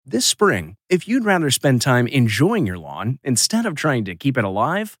This spring, if you'd rather spend time enjoying your lawn instead of trying to keep it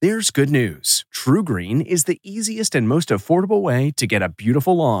alive, there's good news. TruGreen is the easiest and most affordable way to get a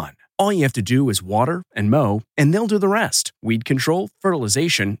beautiful lawn. All you have to do is water and mow, and they'll do the rest. Weed control,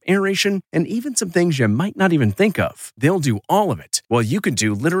 fertilization, aeration, and even some things you might not even think of. They'll do all of it, while you can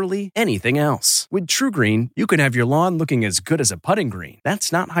do literally anything else. With TruGreen, you can have your lawn looking as good as a putting green.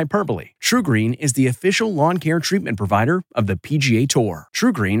 That's not hyperbole. TruGreen is the official lawn care treatment provider of the PGA Tour.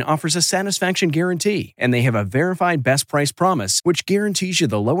 TruGreen offers a satisfaction guarantee, and they have a verified best price promise, which guarantees you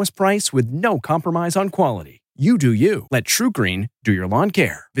the lowest price with no compromise on quality. You do you. Let TruGreen do your lawn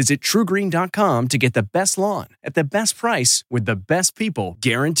care. Visit TruGreen.com to get the best lawn at the best price with the best people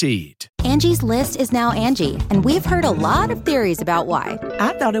guaranteed. Angie's List is now Angie, and we've heard a lot of theories about why.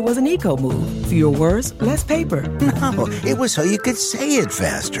 I thought it was an eco move. Fewer words, less paper. No, it was so you could say it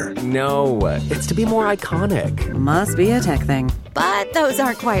faster. No, it's to be more iconic. Must be a tech thing. But those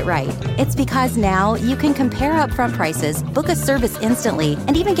aren't quite right. It's because now you can compare upfront prices, book a service instantly,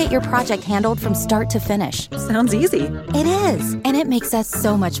 and even get your project handled from start to finish. Sounds easy. It is, and it makes us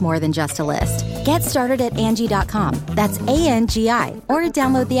so much more than just a list. Get started at Angie.com. That's ANGI, or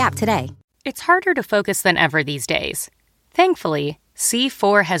download the app today. It's harder to focus than ever these days. Thankfully,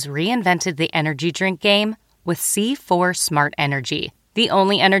 C4 has reinvented the energy drink game with C4 Smart Energy, the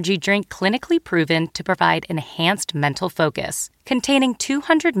only energy drink clinically proven to provide enhanced mental focus, containing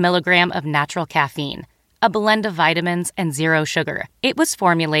 200 milligrams of natural caffeine, a blend of vitamins, and zero sugar. It was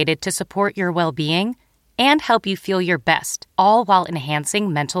formulated to support your well-being and help you feel your best, all while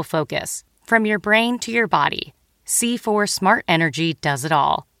enhancing mental focus. From your brain to your body, C4 Smart Energy does it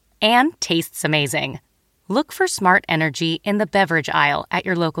all. And tastes amazing. Look for Smart Energy in the beverage aisle at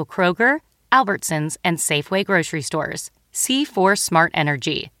your local Kroger, Albertsons, and Safeway grocery stores. C4 Smart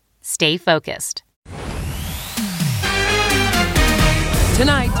Energy. Stay focused.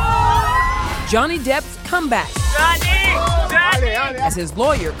 Tonight, Johnny Depp's comeback. As his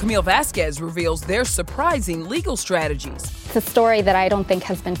lawyer, Camille Vasquez, reveals their surprising legal strategies. It's a story that I don't think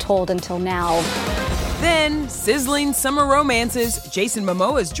has been told until now. Then, sizzling summer romances, Jason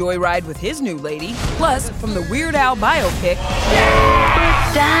Momoa's joyride with his new lady, plus from the Weird Al biopic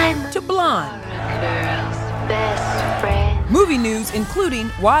to Blonde. Movie news including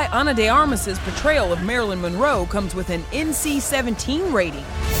why Ana de Armas' portrayal of Marilyn Monroe comes with an NC-17 rating.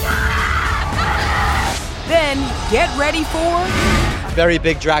 Then, get ready for... Very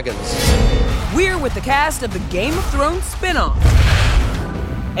big dragons. We're with the cast of the Game of Thrones spinoff.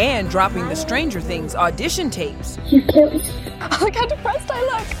 And dropping the Stranger Things audition tapes. You killed me. Look how depressed I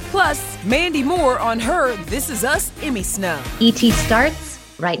look. Plus, Mandy Moore on her This Is Us Emmy snub. E.T. starts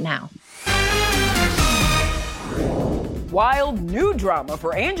right now. Wild new drama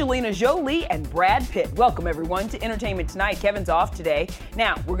for Angelina Jolie and Brad Pitt. Welcome, everyone, to Entertainment Tonight. Kevin's off today.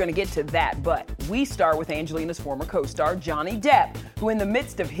 Now, we're going to get to that, but we start with Angelina's former co-star, Johnny Depp, who in the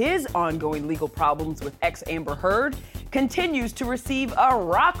midst of his ongoing legal problems with ex-Amber Heard, continues to receive a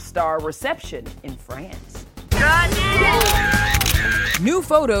rock star reception in France. New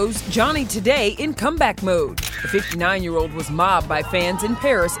photos, Johnny today in comeback mode. The 59-year-old was mobbed by fans in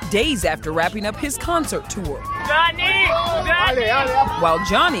Paris days after wrapping up his concert tour. While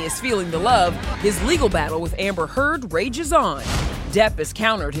Johnny is feeling the love, his legal battle with Amber Heard rages on. Depp has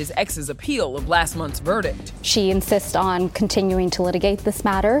countered his ex's appeal of last month's verdict. She insists on continuing to litigate this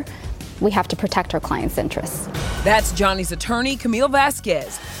matter. We have to protect our client's interests. That's Johnny's attorney, Camille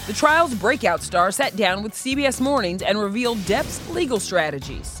Vasquez. The trial's breakout star sat down with CBS Mornings and revealed Depp's legal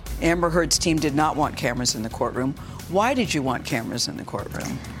strategies. Amber Heard's team did not want cameras in the courtroom. Why did you want cameras in the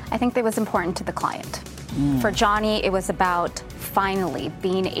courtroom? I think that was important to the client. For Johnny, it was about finally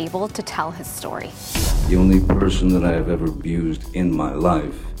being able to tell his story. The only person that I have ever abused in my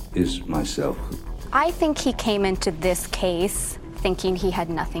life is myself. I think he came into this case thinking he had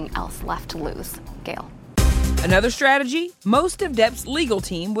nothing else left to lose. Gail. Another strategy? Most of Depp's legal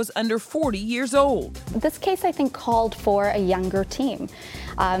team was under 40 years old. This case, I think, called for a younger team.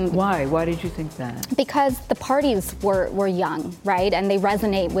 Why? Why did you think that? Because the parties were young, right? And they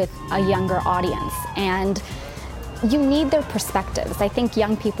resonate with a younger audience. And you need their perspectives. I think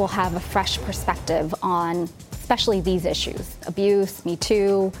young people have a fresh perspective on especially these issues. Abuse, Me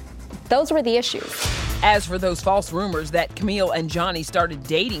Too. Those were the issues. As for those false rumors that Camille and Johnny started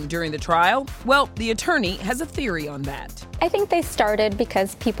dating during the trial, well, the attorney has a theory on that. I think they started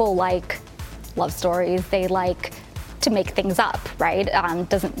because people like love stories. They like to make things up, right?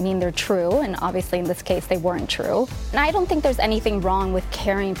 Doesn't mean they're true, and obviously in this case they weren't true. And I don't think there's anything wrong with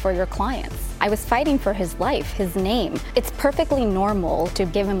caring for your clients. I was fighting for his life, his name. It's perfectly normal to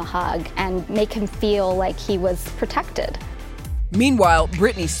give him a hug and make him feel like he was protected. Meanwhile,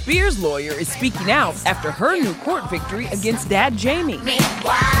 Britney Spears' lawyer is speaking out after her new court victory against Dad Jamie.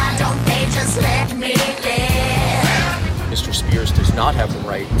 Why don't they just let me live? Mr. Spears does not have the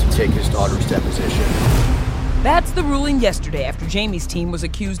right to take his daughter's deposition. That's the ruling yesterday after Jamie's team was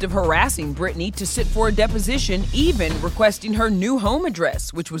accused of harassing Britney to sit for a deposition, even requesting her new home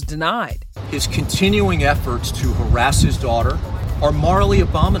address, which was denied. His continuing efforts to harass his daughter are morally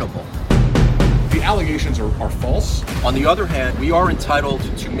abominable. The allegations are false. On the other hand, we are entitled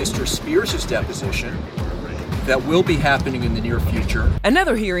to Mr. Spears' deposition that will be happening in the near future.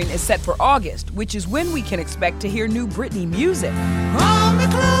 Another hearing is set for August, which is when we can expect to hear new Britney music.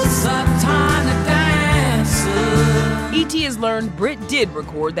 E.T. has learned Brit did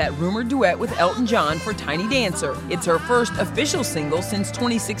record that rumored duet with Elton John for Tiny Dancer. It's her first official single since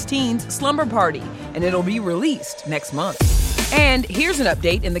 2016's Slumber Party, and it'll be released next month. And here's an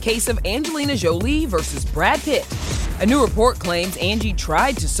update in the case of Angelina Jolie versus Brad Pitt. A new report claims Angie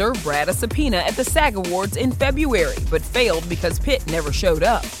tried to serve Brad a subpoena at the SAG Awards in February, but failed because Pitt never showed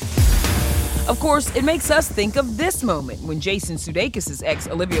up. Of course, it makes us think of this moment when Jason Sudeikis' ex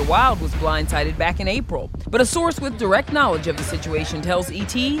Olivia Wilde was blindsided back in April. But a source with direct knowledge of the situation tells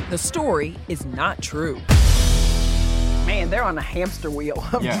E.T. the story is not true. Man, they're on a hamster wheel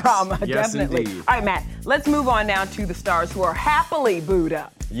of drama, definitely. Indeed. All right, Matt, let's move on now to the stars who are happily booed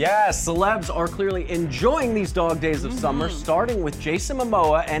up. Yes, celebs are clearly enjoying these dog days of summer, starting with Jason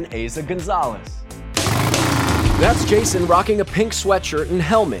Momoa and Eiza Gonzalez. That's Jason rocking a pink sweatshirt and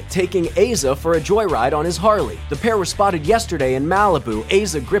helmet, taking Eiza for a joyride on his Harley. The pair was spotted yesterday in Malibu,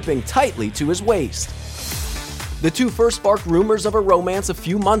 Eiza gripping tightly to his waist. The two first sparked rumors of a romance a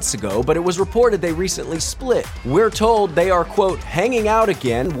few months ago, but it was reported they recently split. We're told they are, quote, hanging out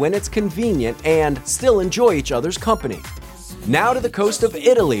again when it's convenient and still enjoy each other's company. Now to the coast of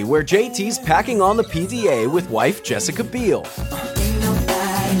Italy, where JT's packing on the PDA with wife Jessica Biel.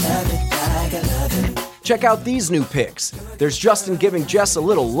 Check out these new pics. There's Justin giving Jess a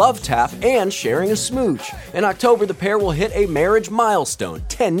little love tap and sharing a smooch. In October, the pair will hit a marriage milestone,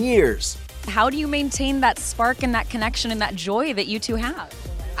 10 years. How do you maintain that spark and that connection and that joy that you two have?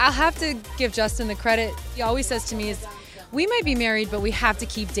 I'll have to give Justin the credit. He always says to me is, we might be married, but we have to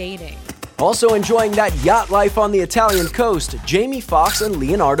keep dating. Also enjoying that yacht life on the Italian coast, Jamie Foxx and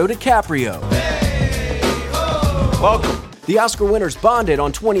Leonardo DiCaprio. Welcome. The Oscar winners bonded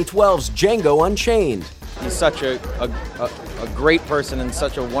on 2012's Django Unchained. He's such a great person and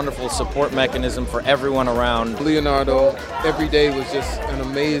such a wonderful support mechanism for everyone around. Leonardo, every day was just an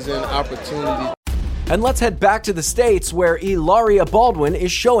amazing opportunity. And let's head back to the States, where Hilaria Baldwin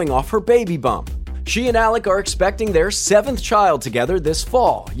is showing off her baby bump. She and Alec are expecting their 7th child together this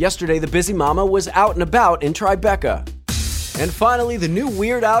fall. Yesterday, the busy mama was out and about in Tribeca. And finally, the new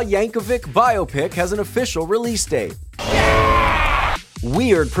Weird Al Yankovic biopic has an official release date.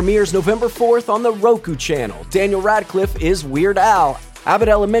 Weird premieres November 4th on the Roku channel. Daniel Radcliffe is Weird Al. Abbott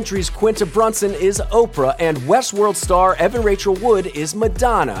Elementary's Quinta Brunson is Oprah, and Westworld star Evan Rachel Wood is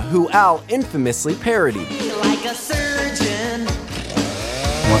Madonna, who Al infamously parodied. Like a surgeon.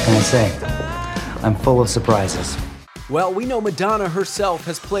 What can I say? I'm full of surprises. Well, we know Madonna herself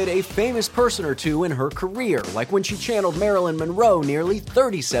has played a famous person or two in her career, like when she channeled Marilyn Monroe nearly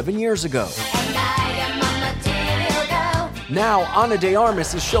 37 years ago. Now, Ana de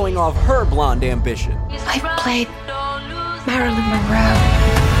Armas is showing off her blonde ambition. I played Marilyn Monroe.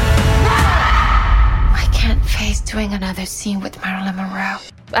 I can't face doing another scene with Marilyn Monroe.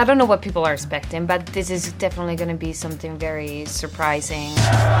 I don't know what people are expecting, but this is definitely going to be something very surprising.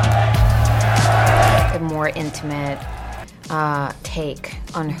 A more intimate take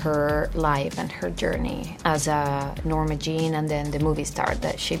on her life and her journey as a Norma Jean and then the movie star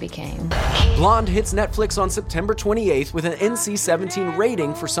that she became. Blonde hits Netflix on September 28th with an NC-17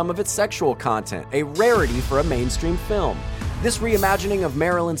 rating for some of its sexual content, a rarity for a mainstream film. This reimagining of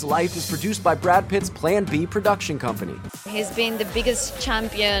Marilyn's life is produced by Brad Pitt's Plan B production company. He's been the biggest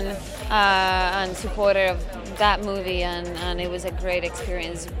champion and supporter of that movie, and it was a great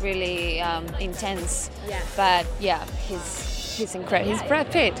experience, really intense. Yeah. But yeah, he's incredible. He's Brad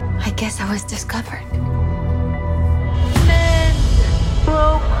Pitt. I guess I was discovered.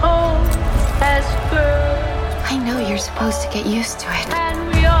 I know you're supposed to get used to it. And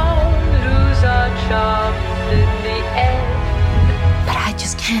we all lose our jobs in the end. But I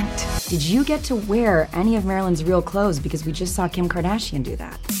just can't. Did you get to wear any of Marilyn's real clothes? Because we just saw Kim Kardashian do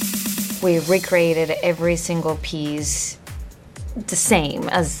that. We recreated every single piece the same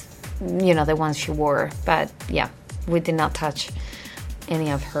as, the ones she wore. But yeah, we did not touch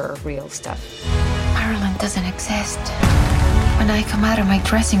any of her real stuff. Marilyn doesn't exist. When I come out of my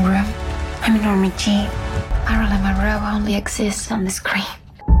dressing room, I'm Norma Jean. Marilyn Monroe only exists on the screen.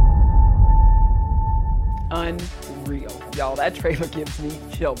 Unreal. Y'all, that trailer gives me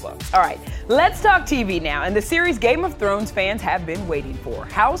chill bumps. All right, let's talk TV now. And the series Game of Thrones fans have been waiting for,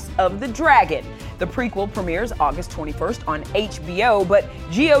 House of the Dragon. The prequel premieres August 21st on HBO, but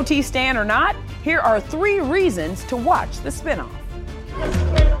GOT stan or not, here are 3 reasons to watch the spinoff.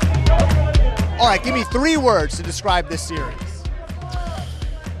 All right, give me 3 words to describe this series.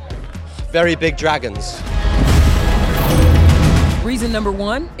 Very big dragons. Reason number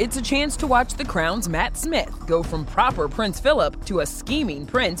 1, it's a chance to watch The Crown's Matt Smith go from proper Prince Philip to a scheming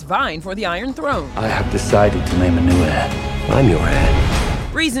prince vying for the Iron Throne. I have decided to name a new heir. I'm your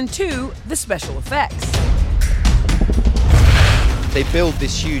heir. Reason 2, the special effects. They build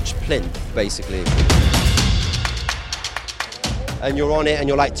this huge plinth, basically. And you're on it and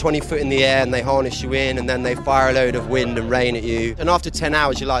you're like 20 foot in the air and they harness you in and then they fire a load of wind and rain at you. And after 10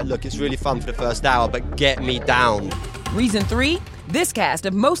 hours, you're like, look, it's really fun for the first hour, but get me down. Reason 3, this cast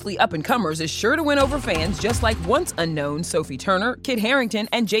of mostly up-and-comers is sure to win over fans just like once unknown Sophie Turner, Kit Harington,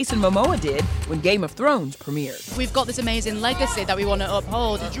 and Jason Momoa did when Game of Thrones premiered. We've got this amazing legacy that we want to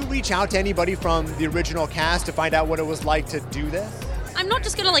uphold. Did you reach out to anybody from the original cast to find out what it was like to do this? I'm not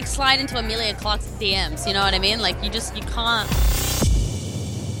just going to slide into Emilia Clarke's DMs, you know what I mean? You can't.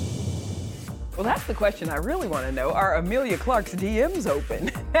 Well, that's the question I really want to know. Are Emilia Clarke's DMs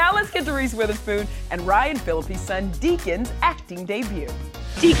open? Now let's get to Reese Witherspoon and Ryan Phillippe's son Deacon's acting debut.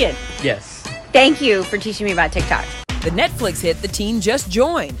 Deacon. Yes. Thank you for teaching me about TikTok. The Netflix hit the teen just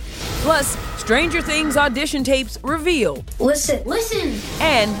joined. Plus, Stranger Things audition tapes revealed. Listen.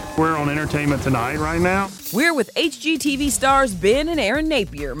 And we're on Entertainment Tonight right now. We're with HGTV stars Ben and Aaron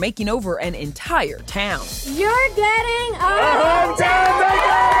Napier making over an entire town. You're getting a hometown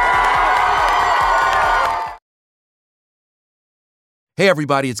makeover! Hey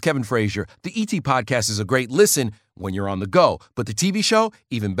everybody, it's Kevin Frazier. The ET Podcast is a great listen when you're on the go, but the TV show,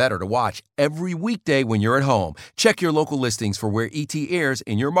 even better to watch every weekday when you're at home. Check your local listings for where ET airs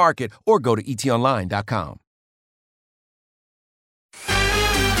in your market or go to etonline.com.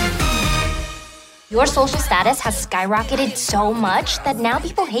 Your social status has skyrocketed so much that now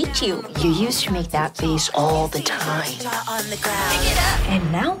people hate you. You used to make that face all the time.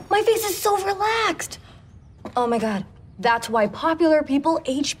 And now my face is so relaxed. Oh my God. That's why popular people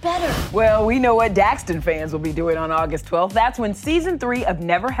age better. Well, we know what Daxton fans will be doing on August 12th. That's when season 3 of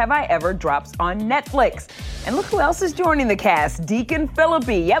Never Have I Ever drops on Netflix. And look who else is joining the cast, Deacon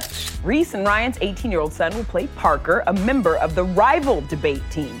Phillippi. Yep, Reese and Ryan's 18-year-old son will play Parker, a member of the rival debate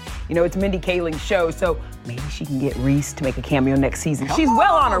team. You know, it's Mindy Kaling's show, so maybe she can get Reese to make a cameo next season. She's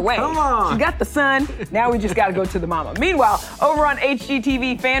well on her way. Come on. She got the son. Now we just got to go to the mama. Meanwhile, over on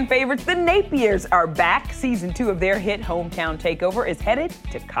HGTV fan favorites, the Napiers are back. Season 2 of their hit Hometown Takeover is headed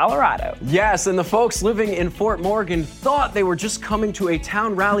to Colorado. Yes, and the folks living in Fort Morgan thought they were just coming to a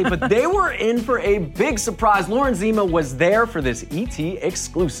town rally, but they were in for a big surprise. Lauren Zima was there for this ET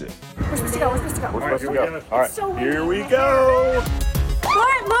exclusive. We're supposed to go. We're supposed to go. All right, here we go.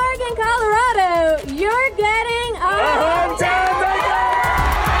 Fort Morgan, Colorado, you're getting a hometown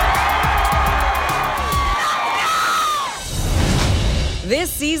This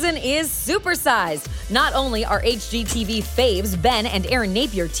season is supersized. Not only are HGTV faves Ben and Aaron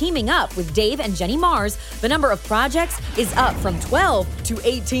Napier teaming up with Dave and Jenny Mars, the number of projects is up from 12 to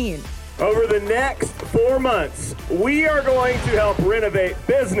 18. Over the next 4 months, we are going to help renovate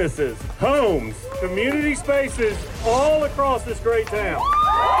businesses, homes, community spaces all across this great town.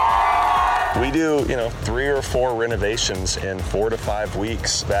 We do, 3 or 4 renovations in 4 to 5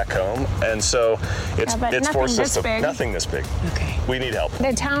 weeks back home, and so it's forced us to nothing this big. Okay. We need help.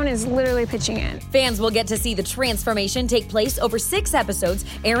 The town is literally pitching in. Fans will get to see the transformation take place over 6 episodes,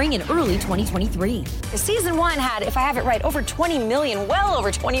 airing in early 2023. Season 1 had, if I have it right, over 20 million, well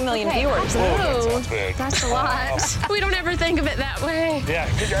over 20 million viewers. That's a lot. We don't ever think of it that way. Yeah,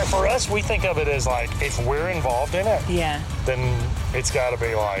 for us, we think of it as if we're involved in it, then it's got to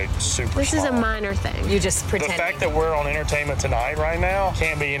be super This is a minor thing. You just pretend. The fact that we're on Entertainment Tonight right now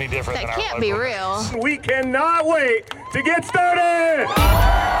can't be any different than our That can't be real. We cannot wait to get started!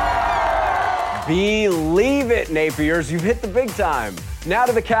 Believe it, Napiers, you've hit the big time. Now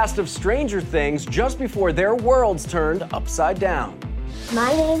to the cast of Stranger Things just before their worlds turned upside down.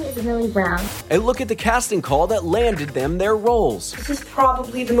 My name is Millie Brown. A look at the casting call that landed them their roles. This is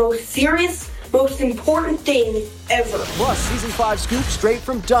probably the most serious, most important thing ever. Plus, season 5 scoop straight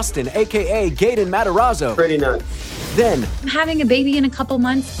from Dustin, aka Gaten Matarazzo. Pretty nuts. Then, I'm having a baby in a couple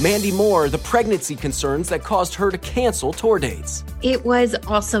months. Mandy Moore, the pregnancy concerns that caused her to cancel tour dates. It was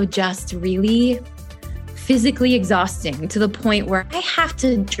also just really physically exhausting to the point where I have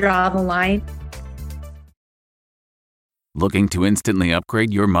to draw the line. Looking to instantly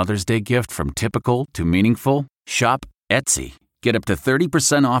upgrade your Mother's Day gift from typical to meaningful? Shop Etsy. Get up to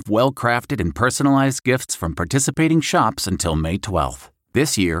 30% off well-crafted and personalized gifts from participating shops until May 12th.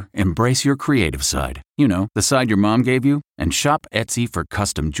 This year, embrace your creative side. You know, the side your mom gave you. And shop Etsy for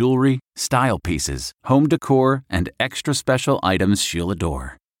custom jewelry, style pieces, home decor, and extra special items she'll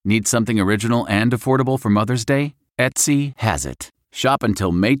adore. Need something original and affordable for Mother's Day? Etsy has it. Shop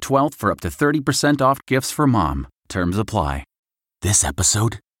until May 12th for up to 30% off gifts for mom. Terms apply. This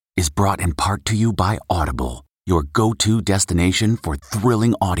episode is brought in part to you by Audible, your go-to destination for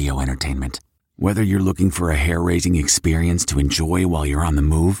thrilling audio entertainment. Whether you're looking for a hair-raising experience to enjoy while you're on the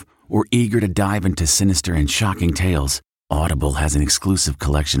move or eager to dive into sinister and shocking tales, Audible has an exclusive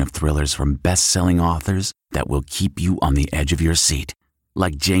collection of thrillers from best-selling authors that will keep you on the edge of your seat.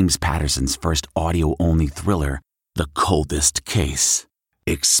 Like James Patterson's first audio-only thriller, The Coldest Case.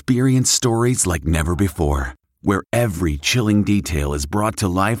 Experience stories like never before, where every chilling detail is brought to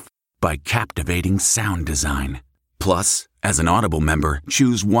life by captivating sound design. Plus, as an Audible member,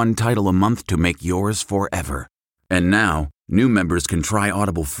 choose one title a month to make yours forever. And now, new members can try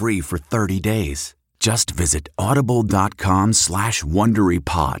Audible free for 30 days. Just visit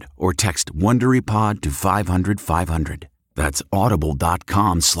audible.com/WonderyPod or text WonderyPod to 500-500. That's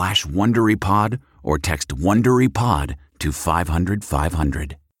audible.com/WonderyPod or text WonderyPod to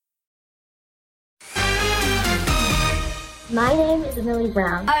 500-500. My name is Millie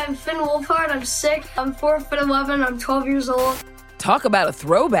Brown. I'm Finn Wolfhard. I'm 6. I'm 4'11". I'm 12 years old. Talk about a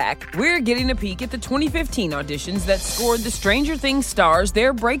throwback. We're getting a peek at the 2015 auditions that scored the Stranger Things stars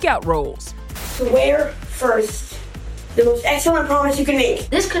their breakout roles. Swear first. The most excellent promise you can make.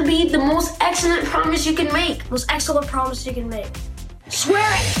 This could be the most excellent promise you can make. Most excellent promise you can make. Swear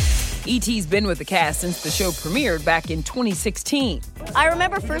it! E.T.'s been with the cast since the show premiered back in 2016. I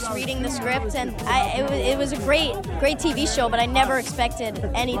remember first reading the script, and it was a great TV show, but I never expected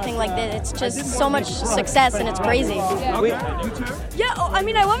anything like this. It's just so much success, and it's crazy. Yeah, I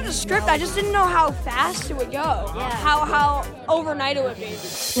mean, I love the script. I just didn't know how fast it would go. Yeah. How overnight it would be.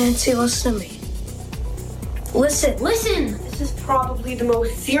 Nancy, listen to me. Listen. This is probably the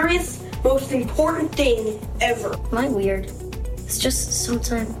most serious, most important thing ever. Am I weird? It's just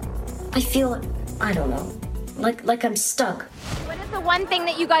sometimes I feel, I don't know, like I'm stuck. What is the one thing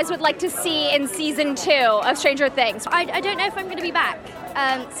that you guys would like to see in season 2 of Stranger Things? I don't know if I'm going to be back.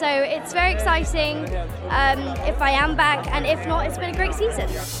 So it's very exciting if I am back, and if not, it's been a great season.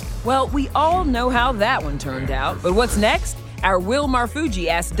 Well, we all know how that one turned out. But what's next? Our Will Marfuji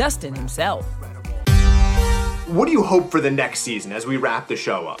asked Dustin himself. What do you hope for the next season as we wrap the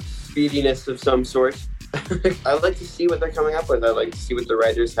show up? Speediness of some sort. I like to see what they're coming up with. I like to see what the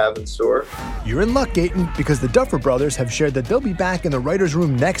writers have in store. You're in luck, Gaten, because the Duffer Brothers have shared that they'll be back in the writer's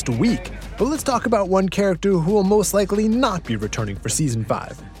room next week. But let's talk about one character who will most likely not be returning for season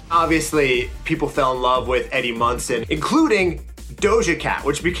 5. Obviously, people fell in love with Eddie Munson, including Doja Cat,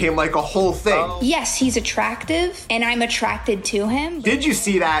 which became like a whole thing. Yes, he's attractive, and I'm attracted to him. Did you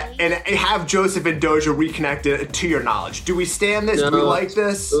see that and have Joseph and Doja reconnected to your knowledge? Do we stand this? No, do we like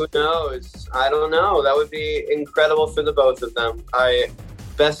this? Who knows? I don't know. That would be incredible for the both of them.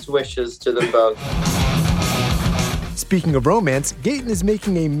 Best wishes to them both. Speaking of romance, Gaten is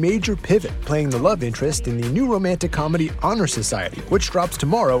making a major pivot, playing the love interest in the new romantic comedy Honor Society, which drops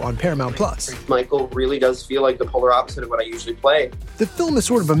tomorrow on Paramount+. Michael really does feel like the polar opposite of what I usually play. The film is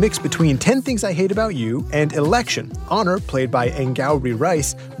sort of a mix between 10 Things I Hate About You and Election. Honor, played by Angourie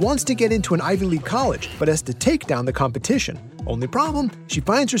Rice, wants to get into an Ivy League college, but has to take down the competition. Only problem, she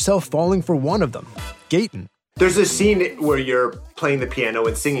finds herself falling for one of them, Gaten. There's a scene where you're playing the piano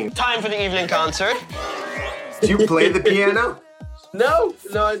and singing. Time for the evening concert. Do you play the piano? No,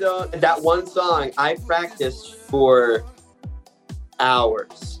 I don't. That one song, I practiced for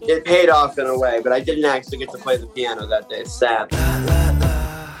hours. It paid off in a way, but I didn't actually get to play the piano that day. It's sad.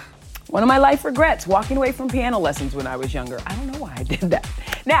 One of my life regrets, walking away from piano lessons when I was younger. I don't know why I did that.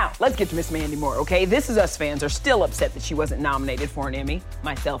 Now, let's get to Miss Mandy Moore, okay? This Is Us fans are still upset that she wasn't nominated for an Emmy,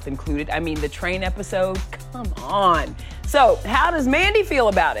 myself included. I mean, the train episode, come on. So, how does Mandy feel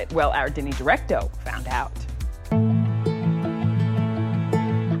about it? Well, our Denny Directo found out.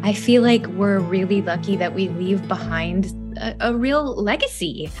 I feel like we're really lucky that we leave behind a real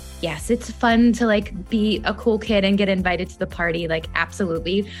legacy. Yes, it's fun to be a cool kid and get invited to the party.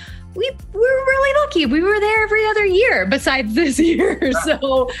 Absolutely. We're really lucky. We were there every other year besides this year.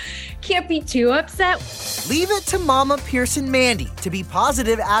 So can't be too upset. Leave it to Mama Pearson Mandy to be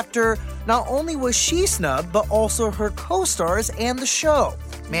positive after not only was she snubbed, but also her co-stars and the show.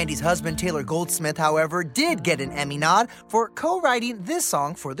 Mandy's husband, Taylor Goldsmith, however, did get an Emmy nod for co-writing this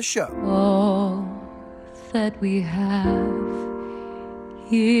song for the show. Oh, that we have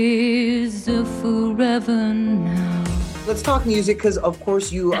is a forever now. Let's talk music because, of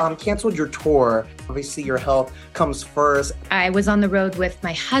course, you canceled your tour. Obviously, your health comes first. I was on the road with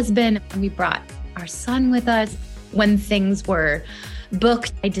my husband, and we brought our son with us. When things were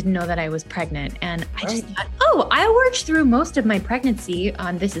booked, I didn't know that I was pregnant. And I just thought, I worked through most of my pregnancy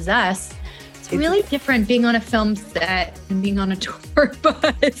on This Is Us. It's really different being on a film set and being on a tour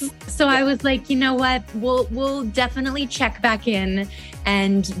bus. So I was like, you know what? We'll definitely check back in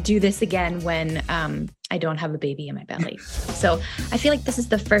and do this again when I don't have a baby in my belly. So I feel like this is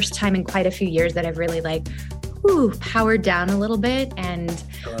the first time in quite a few years that I've really powered down a little bit and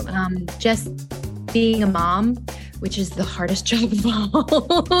just being a mom, which is the hardest job of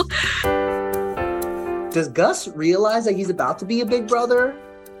all. Does Gus realize that he's about to be a big brother?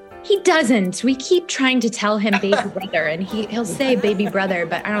 He doesn't. We keep trying to tell him baby brother, and he'll say baby brother,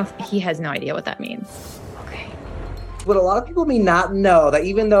 but he has no idea what that means. But a lot of people may not know that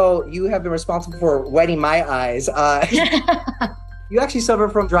even though you have been responsible for wetting my eyes, you actually suffer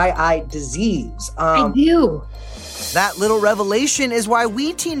from dry eye disease. I do. That little revelation is why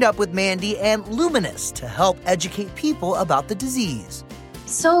we teamed up with Mandy and Luminous to help educate people about the disease.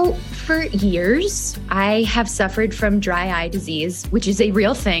 So for years, I have suffered from dry eye disease, which is a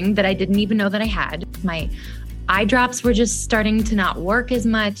real thing that I didn't even know that I had. My eye drops were just starting to not work as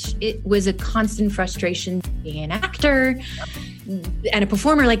much. It was a constant frustration being an actor and a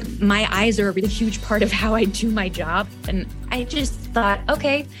performer. Like, my eyes are a really huge part of how I do my job. And I just thought,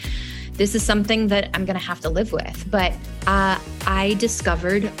 okay, this is something that I'm gonna have to live with. But I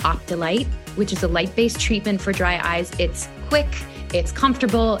discovered Optilite, which is a light-based treatment for dry eyes. It's quick, it's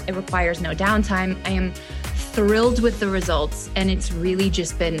comfortable, it requires no downtime. I am thrilled with the results, and it's really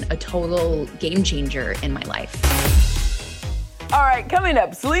just been a total game changer in my life. All right, coming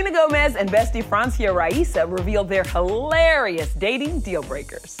up, Selena Gomez and bestie Francia Raisa revealed their hilarious dating deal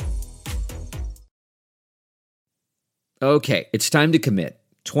breakers. Okay, it's time to commit.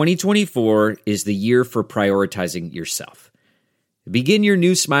 2024 is the year for prioritizing yourself. Begin your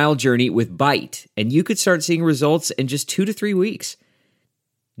new smile journey with Byte, and you could start seeing results in just 2 to 3 weeks.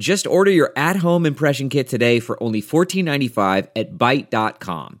 Just order your at-home impression kit today for only $14.95 at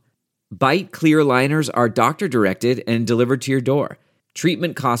Byte.com. Byte clear liners are doctor-directed and delivered to your door.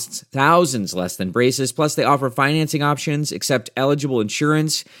 Treatment costs thousands less than braces, plus they offer financing options, accept eligible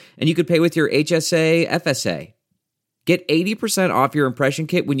insurance, and you could pay with your HSA, FSA. Get 80% off your impression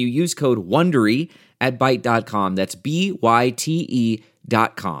kit when you use code WONDERY at Byte.com. That's BYTE.com.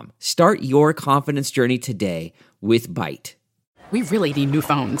 Start your confidence journey today with Byte. We really need new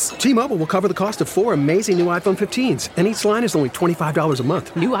phones. T-Mobile will cover the cost of 4 amazing new iPhone 15s, and each line is only $25 a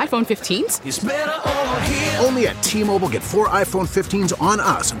month. New iPhone 15s? It's better over here. Only at T-Mobile, get 4 iPhone 15s on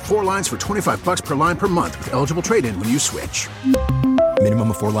us and 4 lines for $25 per line per month with eligible trade-in when you switch.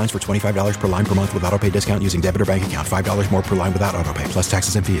 Minimum of 4 lines for $25 per line per month with autopay discount using debit or bank account. $5 more per line without autopay, plus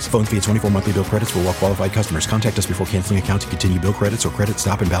taxes and fees. Phone fee at 24 monthly bill credits for well-qualified customers. Contact us before canceling account to continue bill credits or credit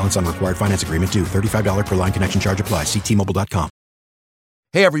stop and balance on required finance agreement due. $35 per line connection charge applies. See T-Mobile.com.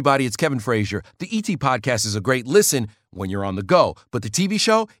 Hey, everybody, it's Kevin Frazier. The ET Podcast is a great listen when you're on the go, but the TV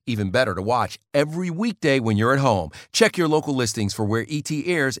show, even better to watch every weekday when you're at home. Check your local listings for where ET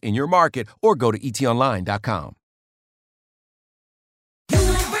airs in your market or go to etonline.com.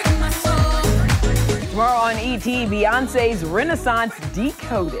 Tomorrow on ET, Beyonce's Renaissance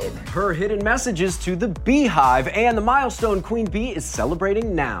Decoded. Her hidden messages to the Beehive, and the milestone Queen Bee is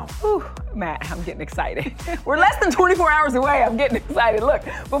celebrating now. Whew, Matt, I'm getting excited. We're less than 24 hours away. I'm getting excited. Look,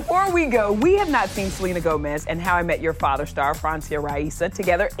 before we go, we have not seen Selena Gomez and How I Met Your Father star Francia Raisa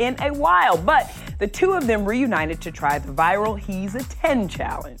together in a while, but the two of them reunited to try the viral He's a 10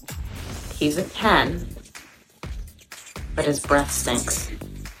 challenge. He's a 10, but his breath stinks.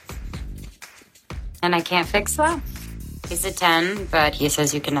 And I can't fix that? He's a 10, but he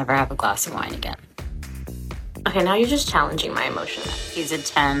says you can never have a glass of wine again. Okay, now you're just challenging my emotion. He's a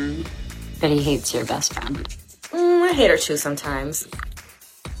 10, but he hates your best friend. I hate her too sometimes.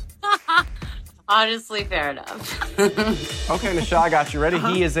 Honestly, fair enough. Okay, Nisha, I got you. Ready?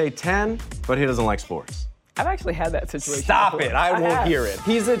 He is a 10, but he doesn't like sports. I've actually had that situation. Stop before. it. I won't hear it.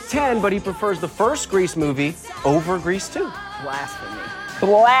 He's a 10, but he prefers the first Grease movie over Grease 2. Blasphemy.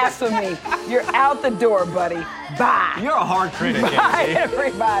 Blasphemy. You're out the door, buddy. Bye. You're a hard critic, Bye, Casey.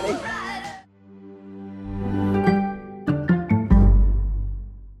 everybody.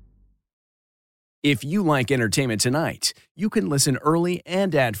 If you like Entertainment Tonight, you can listen early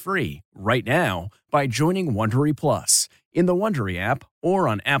and ad-free right now by joining Wondery Plus in the Wondery app or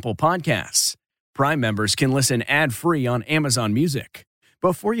on Apple Podcasts. Prime members can listen ad-free on Amazon Music.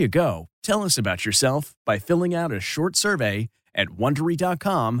 Before you go, tell us about yourself by filling out a short survey at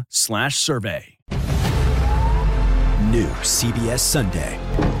Wondery.com/survey. New CBS Sunday.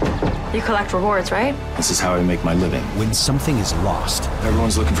 You collect rewards, right? This is how I make my living. When something is lost,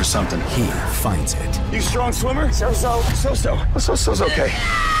 everyone's looking for something. He finds it. You strong swimmer? So-so. So-so's okay.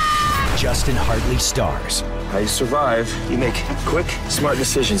 Justin Hartley stars. How you survive, you make quick, smart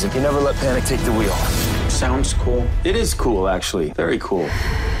decisions, and you never let panic take the wheel. Sounds cool. It is cool, actually. Very cool.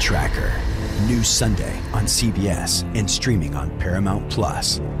 Tracker. New Sunday on CBS and streaming on Paramount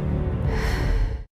Plus.